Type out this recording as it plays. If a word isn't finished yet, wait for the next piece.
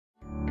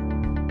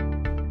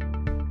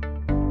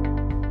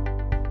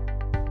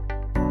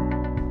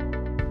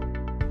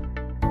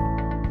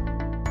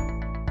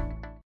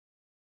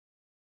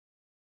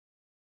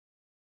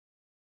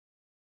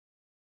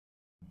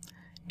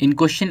In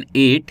question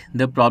 8,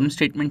 the problem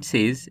statement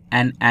says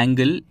an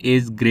angle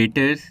is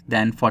greater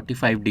than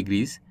 45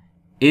 degrees.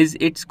 Is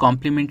its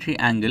complementary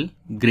angle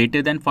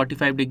greater than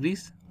 45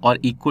 degrees or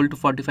equal to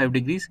 45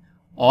 degrees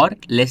or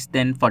less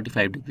than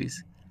 45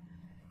 degrees?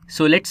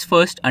 So let's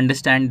first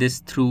understand this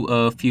through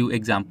a few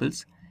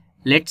examples.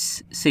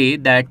 Let's say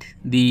that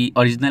the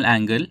original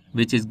angle,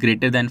 which is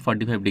greater than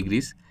 45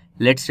 degrees,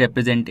 let's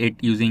represent it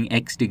using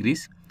x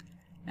degrees,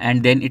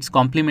 and then its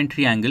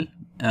complementary angle,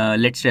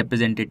 let's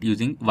represent it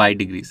using y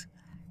degrees.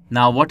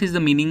 Now, what is the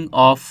meaning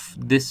of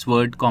this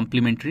word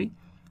complementary?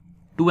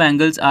 Two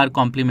angles are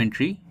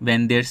complementary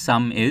when their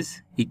sum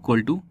is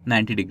equal to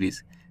 90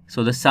 degrees.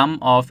 So the sum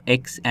of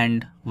x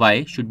and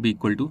y should be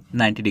equal to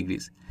 90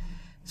 degrees.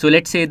 So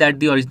let's say that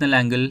the original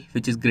angle,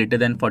 which is greater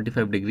than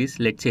 45 degrees,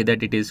 let's say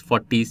that it is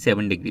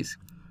 47 degrees.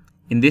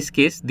 In this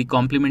case, the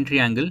complementary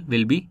angle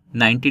will be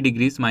 90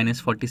 degrees minus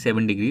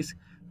 47 degrees,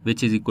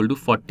 which is equal to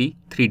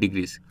 43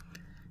 degrees.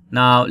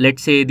 Now,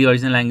 let's say the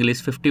original angle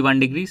is 51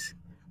 degrees.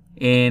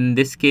 In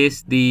this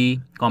case, the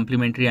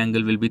complementary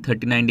angle will be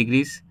 39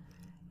 degrees.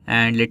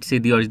 And let's say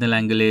the original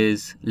angle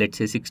is, let's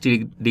say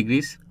 60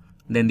 degrees.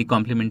 Then the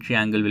complementary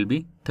angle will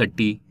be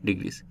 30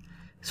 degrees.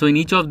 So in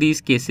each of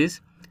these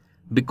cases,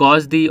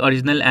 because the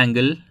original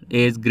angle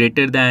is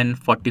greater than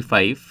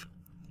 45,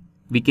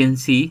 we can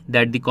see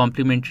that the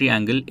complementary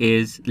angle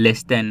is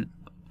less than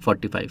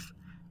 45.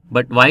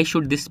 But why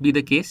should this be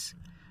the case?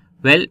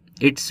 Well,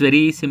 it's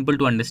very simple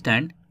to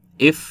understand.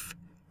 If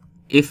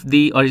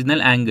the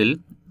original angle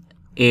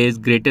is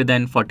greater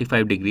than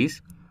 45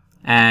 degrees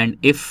and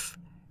if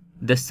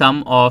the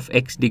sum of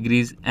x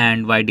degrees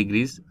and y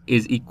degrees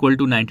is equal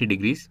to 90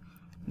 degrees,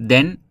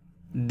 then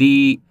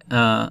the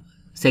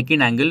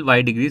second angle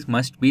y degrees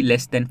must be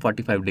less than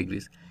 45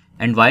 degrees.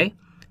 And why?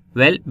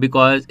 Well,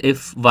 because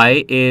if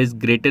y is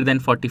greater than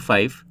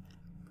 45,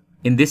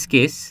 in this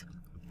case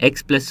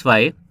x plus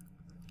y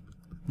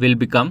will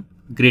become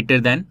greater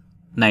than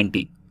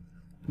 90,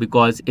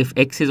 because if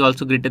x is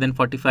also greater than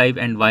 45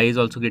 and y is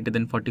also greater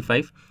than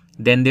 45,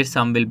 then their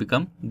sum will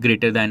become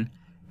greater than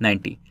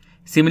 90.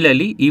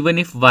 Similarly, even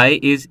if y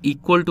is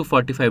equal to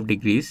 45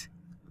 degrees,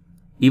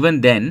 even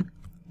then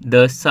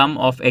the sum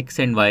of x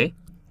and y,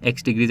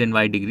 x degrees and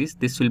y degrees,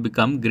 this will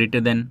become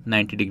greater than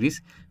 90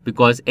 degrees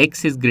because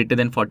x is greater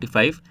than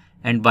 45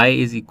 and y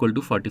is equal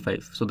to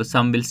 45. So the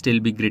sum will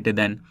still be greater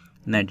than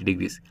 90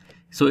 degrees.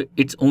 So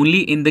it's only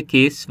in the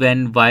case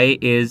when y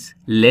is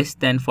less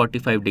than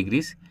 45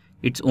 degrees,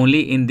 it's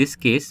only in this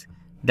case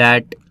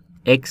that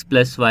x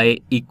plus y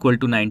equal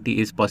to 90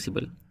 is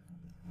possible.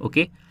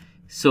 Okay.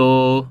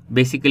 So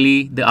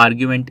basically the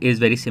argument is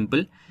very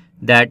simple,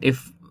 that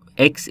if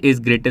x is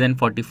greater than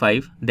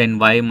 45, then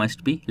y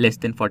must be less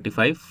than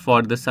 45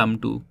 for the sum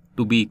to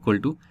be equal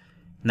to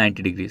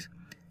 90 degrees.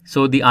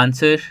 So the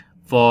answer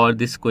for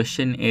this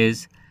question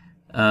is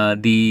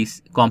the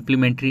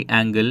complementary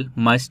angle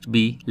must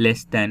be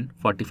less than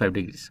 45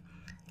 degrees.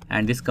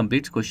 And this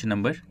completes question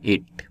number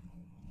 8.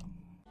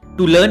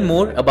 To learn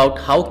more about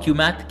how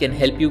QMath can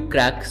help you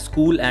crack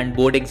school and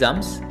board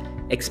exams,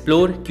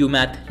 explore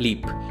QMath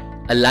Leap,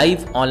 a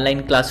live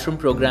online classroom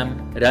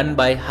program run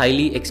by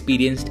highly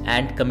experienced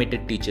and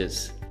committed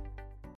teachers.